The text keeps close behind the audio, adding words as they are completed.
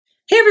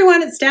Hey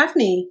everyone, it's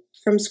Daphne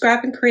from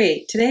Scrap and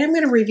Create. Today I'm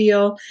going to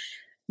reveal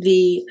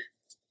the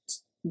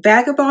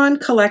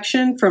Vagabond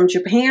collection from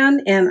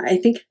Japan, and I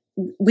think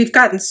we've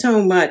gotten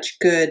so much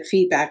good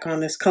feedback on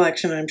this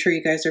collection. I'm sure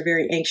you guys are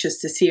very anxious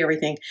to see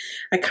everything.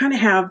 I kind of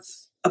have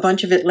a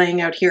bunch of it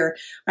laying out here.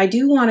 I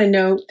do want to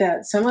note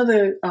that some of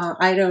the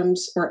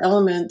items or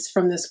elements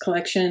from this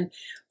collection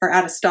are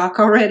out of stock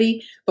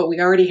already, but we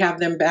already have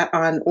them back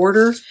on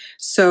order.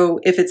 So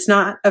if it's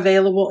not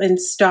available in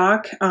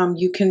stock,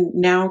 you can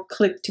now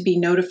click to be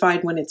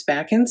notified when it's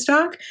back in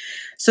stock.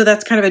 So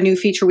that's kind of a new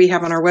feature we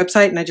have on our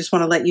website, and I just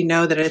want to let you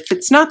know that if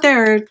it's not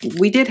there,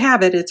 we did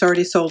have it, it's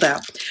already sold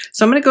out.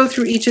 So I'm going to go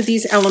through each of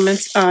these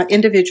elements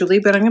individually,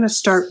 but I'm going to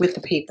start with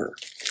the paper.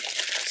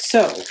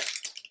 So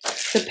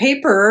the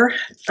paper,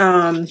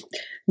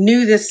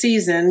 new this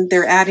season,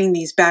 they're adding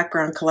these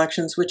background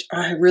collections, which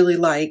I really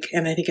like,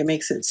 and I think it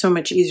makes it so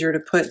much easier to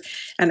put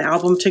an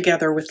album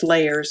together with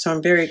layers, so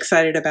I'm very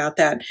excited about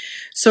that.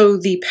 So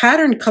the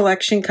pattern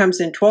collection comes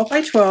in 12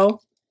 by 12,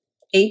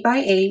 8 by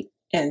 8,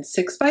 and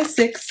 6 by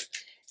 6,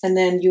 and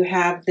then you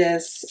have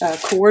this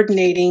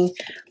coordinating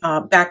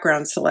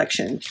background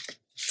selection.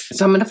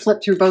 So I'm going to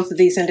flip through both of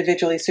these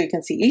individually so you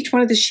can see each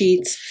one of the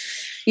sheets,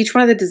 each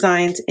one of the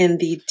designs in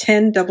the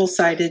 10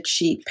 double-sided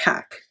sheet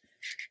pack.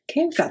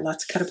 Okay, we've got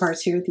lots of cut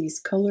aparts here. These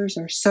colors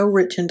are so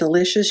rich and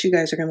delicious. You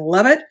guys are going to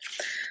love it.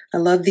 I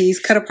love these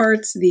cut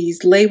aparts.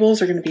 These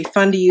labels are going to be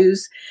fun to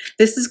use.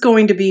 This is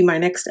going to be my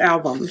next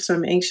album, so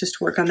I'm anxious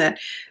to work on that.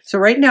 So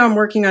right now I'm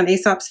working on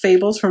Aesop's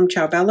Fables from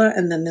Ciao Bella,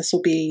 and then this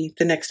will be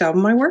the next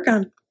album I work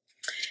on.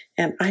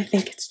 And I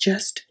think it's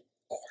just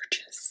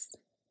gorgeous.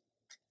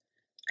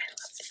 I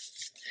love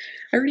this.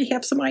 I already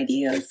have some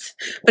ideas.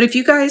 But if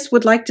you guys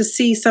would like to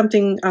see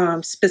something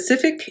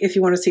specific, if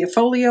you want to see a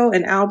folio,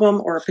 an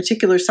album, or a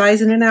particular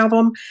size in an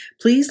album,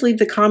 please leave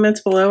the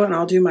comments below and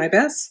I'll do my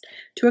best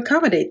to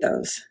accommodate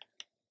those.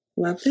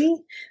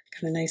 Lovely.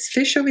 Got a nice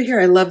fish over here.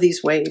 I love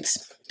these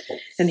waves.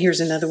 And here's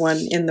another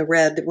one in the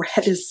red. The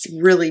red is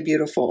really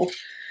beautiful.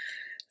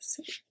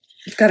 So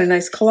we've got a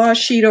nice collage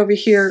sheet over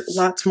here.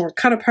 Lots more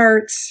cut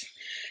aparts.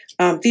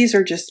 These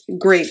are just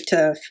great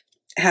to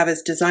have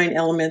as design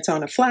elements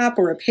on a flap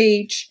or a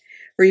page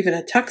or even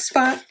a tuck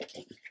spot.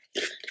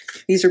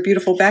 These are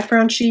beautiful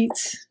background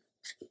sheets.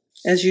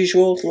 As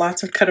usual,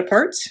 lots of cut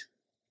aparts.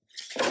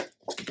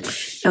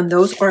 And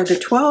those are the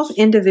 12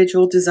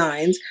 individual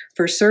designs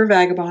for Sir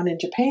Vagabond in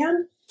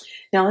Japan.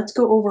 Now let's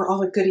go over all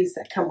the goodies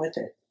that come with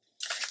it.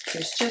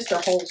 There's just a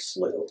whole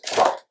slew.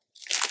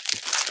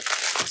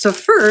 So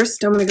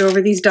first, I'm going to go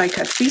over these die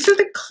cuts. These are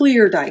the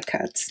clear die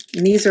cuts,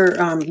 and these are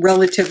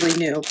relatively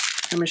new.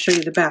 I'm going to show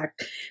you the back.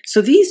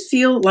 So these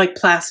feel like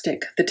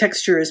plastic. The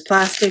texture is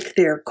plastic.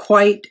 They're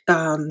quite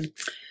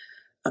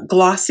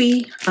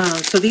glossy.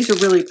 So these are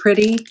really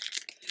pretty.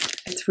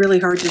 It's really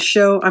hard to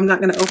show. I'm not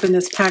going to open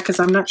this pack because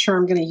I'm not sure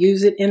I'm going to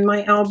use it in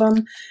my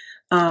album.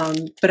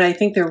 But I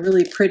think they're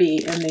really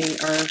pretty and they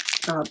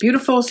are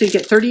beautiful. So you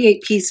get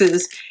 38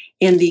 pieces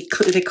in the,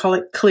 they call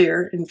it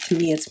clear, and to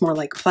me it's more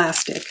like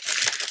plastic.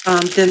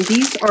 Then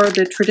these are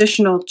the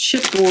traditional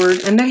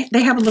chipboard, and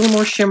they have a little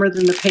more shimmer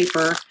than the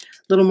paper, a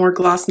little more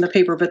gloss in the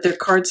paper, but they're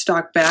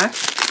cardstock back,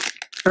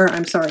 or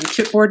I'm sorry,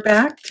 chipboard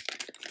back.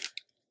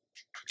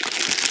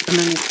 And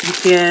then you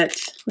get,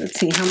 let's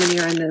see, how many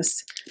are in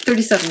this?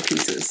 37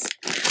 pieces.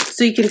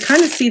 So you can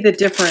kind of see the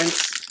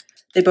difference.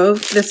 They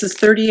both, this is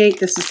 38,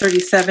 this is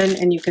 37,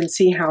 and you can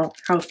see how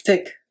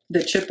thick the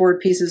chipboard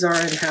pieces are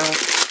and how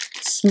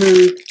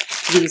smooth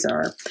these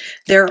are.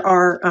 There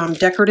are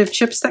decorative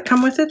chips that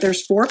come with it.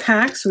 There's 4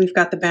 packs. So we've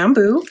got the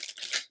bamboo,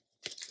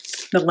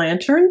 the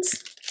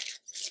lanterns.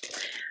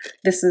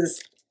 This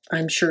is,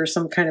 I'm sure,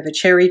 some kind of a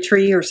cherry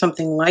tree or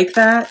something like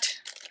that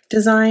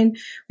design.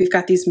 We've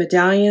got these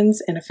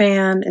medallions and a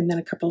fan and then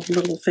a couple of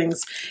little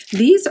things.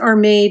 These are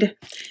made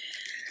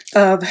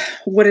of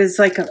what is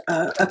like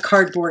a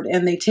cardboard,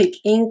 and they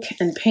take ink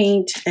and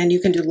paint, and you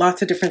can do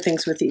lots of different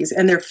things with these,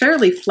 and they're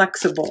fairly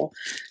flexible,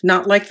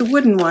 not like the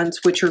wooden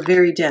ones, which are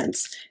very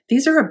dense.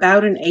 These are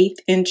about an 1/8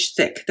 inch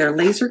thick. They're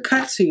laser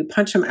cut, so you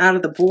punch them out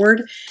of the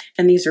board,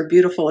 and these are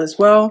beautiful as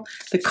well.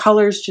 The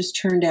colors just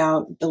turned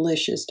out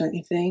delicious, don't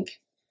you think?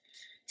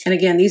 And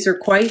again, these are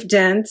quite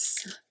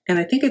dense, and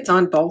I think it's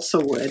on balsa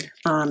wood,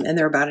 and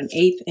they're about an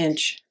 1/8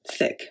 inch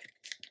thick.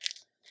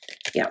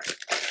 Yeah.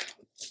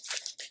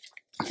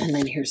 And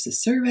then here's the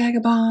Sir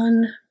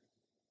Vagabond.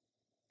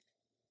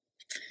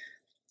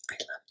 I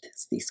love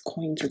this. These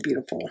coins are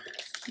beautiful.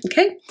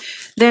 Okay.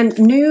 Then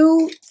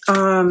new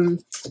to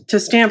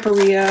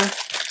Stamperia,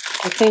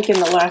 I think in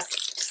the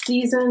last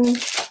season,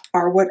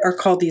 are what are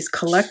called these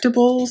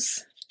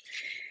collectibles.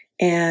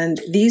 And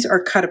these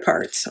are cut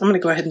aparts. I'm going to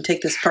go ahead and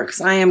take this apart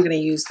because I am going to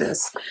use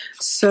this.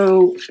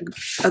 So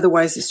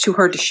otherwise it's too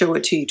hard to show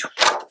it to you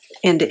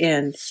end to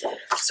end.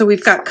 So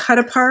we've got cut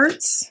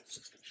aparts.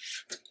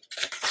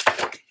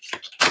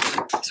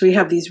 So we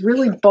have these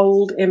really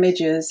bold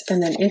images,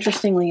 and then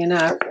interestingly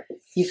enough,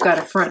 you've got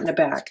a front and a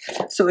back.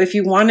 So if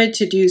you wanted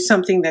to do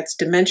something that's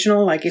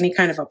dimensional, like any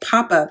kind of a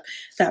pop-up,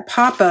 that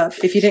pop-up,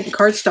 if you didn't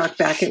cardstock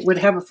back, it would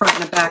have a front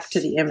and a back to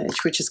the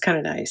image, which is kind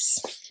of nice.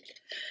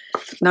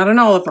 Not on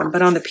all of them,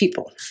 but on the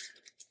people.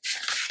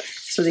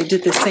 So they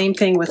did the same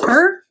thing with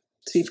her.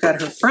 So you've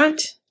got her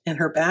front and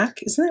her back.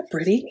 Isn't that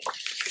pretty?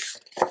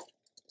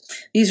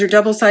 These are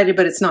double-sided,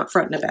 but it's not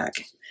front and a back.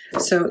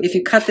 So if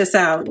you cut this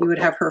out, you would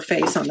have her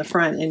face on the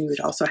front and you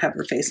would also have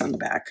her face on the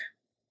back.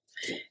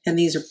 And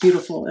these are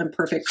beautiful and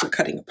perfect for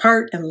cutting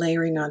apart and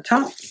layering on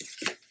top.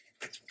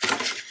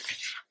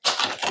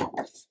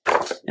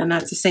 And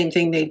that's the same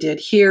thing they did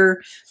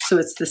here. So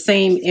it's the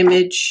same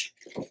image,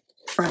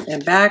 front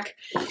and back.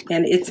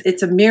 And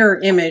it's a mirror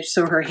image.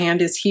 So her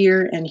hand is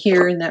here, and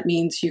that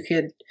means you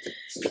could,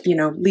 you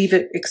know, leave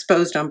it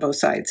exposed on both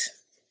sides.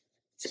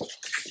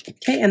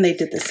 Okay, and they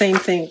did the same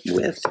thing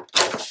with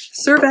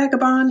Sir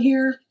Vagabond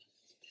here.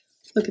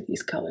 Look at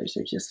these colors,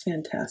 they're just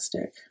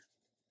fantastic.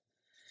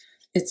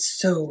 It's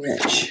so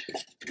rich.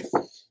 I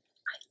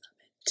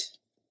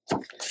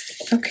love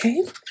it.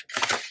 Okay,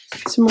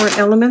 some more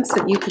elements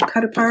that you can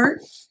cut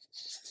apart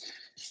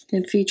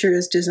and feature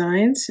as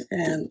designs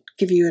and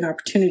give you an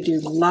opportunity to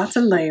do lots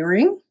of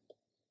layering.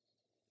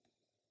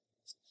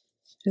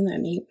 Isn't that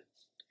neat?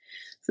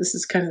 This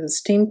is kind of the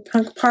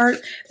steampunk part.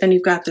 Then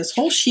you've got this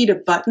whole sheet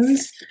of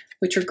buttons,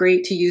 which are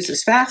great to use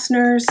as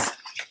fasteners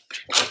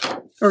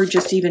or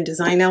just even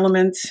design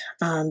elements,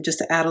 just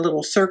to add a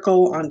little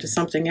circle onto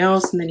something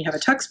else. And then you have a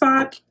tuck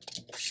spot,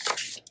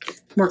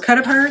 more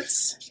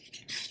cut-aparts.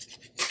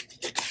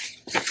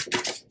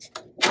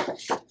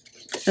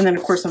 And then,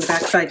 of course, on the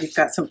back side, you've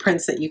got some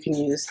prints that you can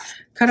use.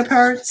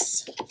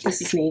 Cut-aparts.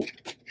 This is neat.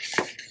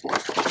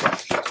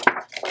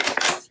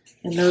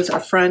 And those are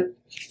front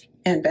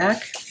and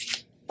back.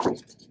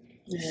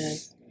 And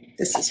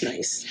this is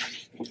nice.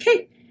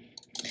 Okay,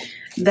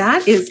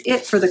 that is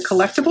it for the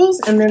collectibles.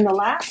 And then the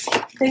last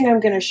thing I'm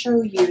going to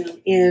show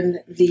you in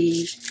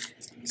the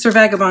Sir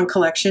Vagabond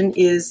collection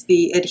is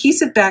the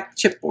adhesive back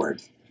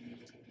chipboard.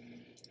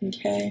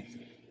 Okay,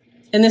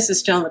 and this is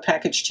still in the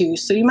package too,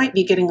 so you might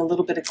be getting a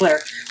little bit of glare.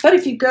 But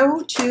if you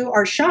go to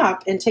our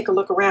shop and take a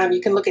look around,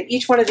 you can look at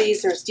each one of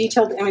these. There's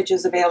detailed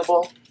images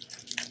available.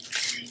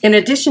 In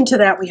addition to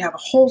that, we have a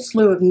whole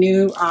slew of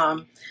new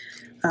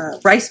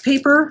rice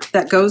paper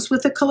that goes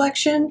with the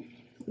collection.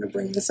 I'm going to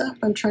bring this up.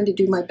 I'm trying to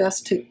do my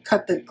best to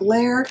cut the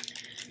glare.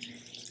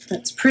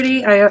 That's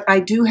pretty. I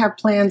do have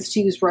plans to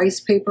use rice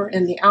paper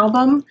in the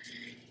album.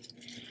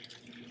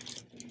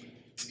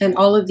 And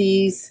all of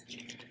these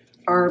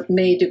are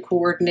made to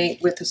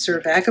coordinate with the Sir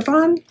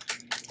Vagabond.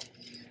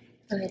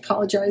 I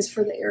apologize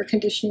for the air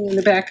conditioning in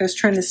the back. I was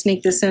trying to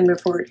sneak this in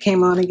before it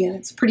came on again.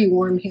 It's pretty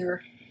warm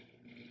here.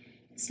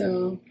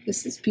 So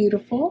this is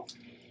beautiful.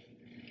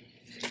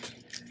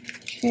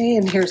 Okay,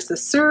 and here's the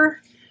Sir.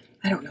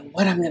 I don't know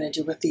what I'm going to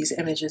do with these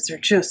images. They're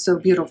just so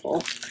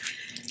beautiful.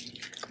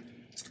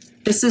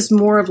 This is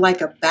more of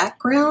like a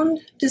background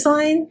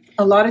design.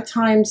 A lot of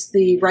times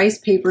the rice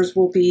papers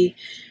will be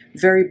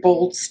very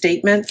bold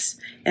statements,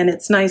 and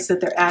it's nice that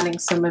they're adding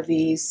some of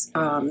these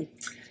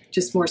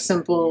just more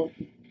simple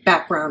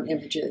background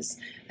images.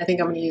 I think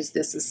I'm going to use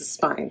this as a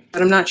spine,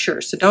 but I'm not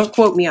sure, so don't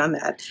quote me on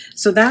that.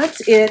 So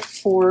that's it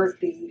for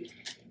the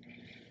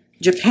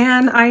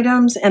Japan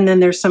items, and then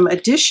there's some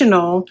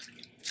additional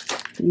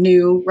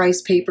new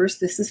rice papers.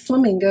 This is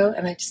Flamingo,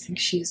 and I just think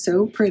she is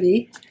so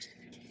pretty.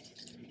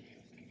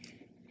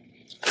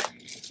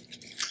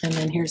 And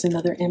then here's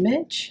another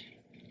image.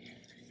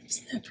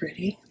 Isn't that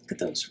pretty? Look at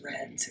those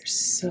reds, they're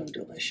so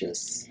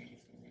delicious.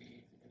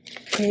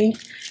 Okay,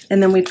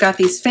 and then we've got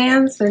these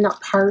fans. They're not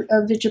part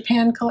of the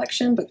Japan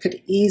collection, but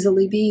could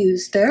easily be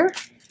used there.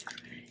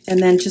 And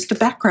then just a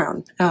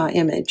background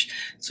image.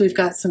 So we've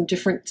got some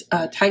different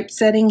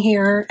typesetting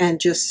here, and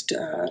just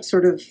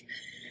sort of,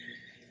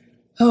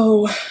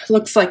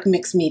 looks like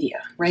mixed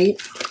media, right?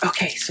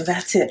 Okay, so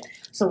that's it.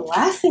 So the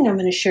last thing I'm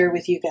going to share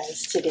with you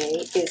guys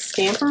today is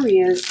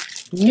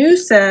Stamperia's new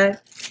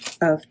set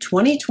of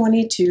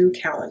 2022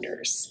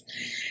 calendars.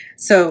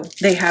 So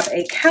they have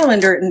a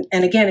calendar,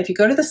 and again, if you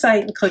go to the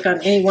site and click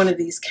on any one of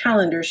these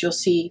calendars, you'll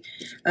see,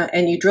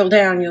 and you drill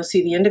down, you'll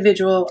see the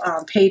individual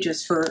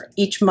pages for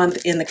each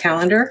month in the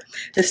calendar.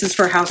 This is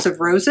for House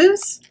of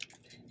Roses,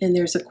 and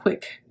there's a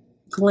quick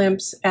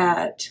glimpse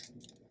at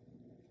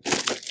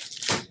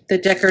the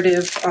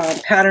decorative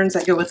patterns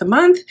that go with the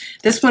month.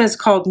 This one is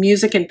called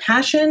Music and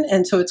Passion,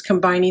 and so it's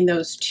combining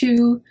those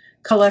two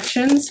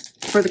collections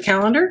for the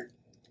calendar.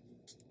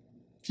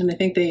 And I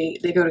think they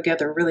go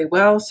together really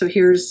well. So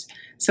here's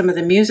some of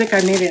the music.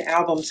 I made an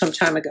album some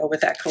time ago with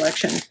that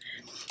collection.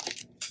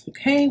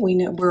 Okay,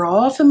 we're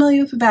all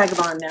familiar with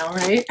Vagabond now,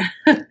 right?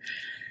 I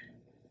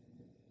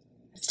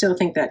still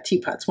think that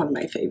teapot's one of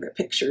my favorite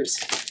pictures.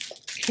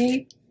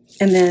 Okay,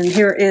 and then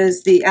here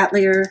is the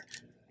Atelier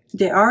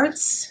des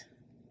Arts.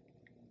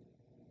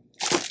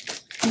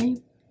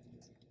 Okay.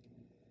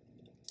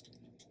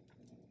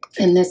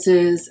 And this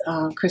is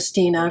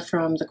Christina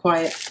from The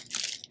Quiet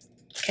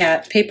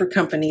at Paper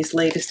Company's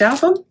latest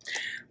album.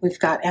 We've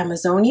got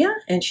Amazonia,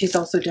 and she's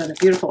also done a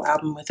beautiful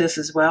album with this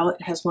as well.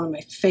 It has one of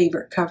my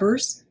favorite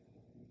covers.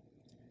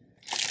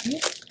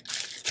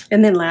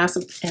 And then last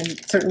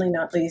and certainly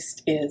not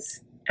least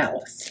is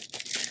Alice.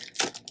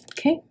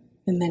 Okay,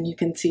 and then you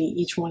can see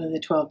each one of the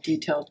 12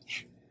 detailed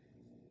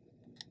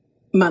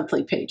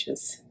monthly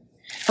pages.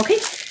 Okay,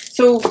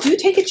 so do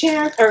take a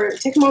chance or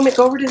take a moment,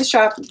 go over to the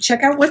shop,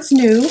 check out what's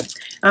new.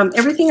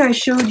 Everything I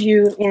showed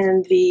you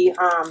in the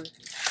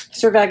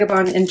Sir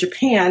Vagabond in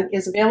Japan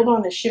is available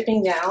on the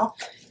shipping now,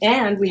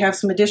 and we have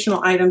some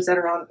additional items that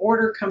are on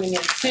order coming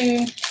in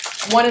soon.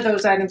 One of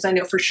those items I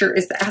know for sure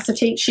is the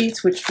acetate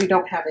sheets, which we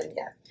don't have in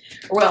yet.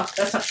 Well,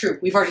 that's not true.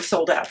 We've already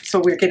sold out, so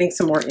we're getting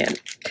some more in.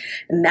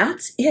 And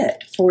that's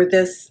it for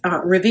this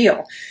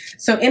reveal.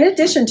 So in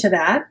addition to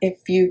that,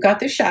 if you got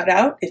this shout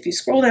out, if you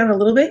scroll down a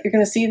little bit, you're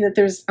going to see that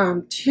there's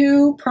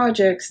 2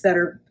 projects that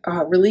are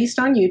released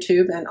on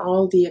YouTube, and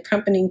all the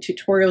accompanying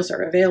tutorials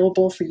are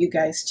available for you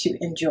guys to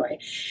enjoy.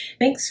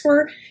 Thanks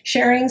for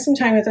sharing some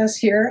time with us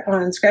here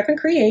on Scrap and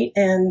Create,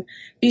 and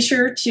be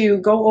sure to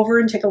go over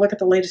and take a look at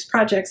the latest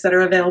projects that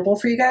are available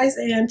for you guys,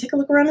 and take a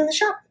look around in the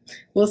shop.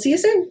 We'll see you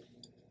soon.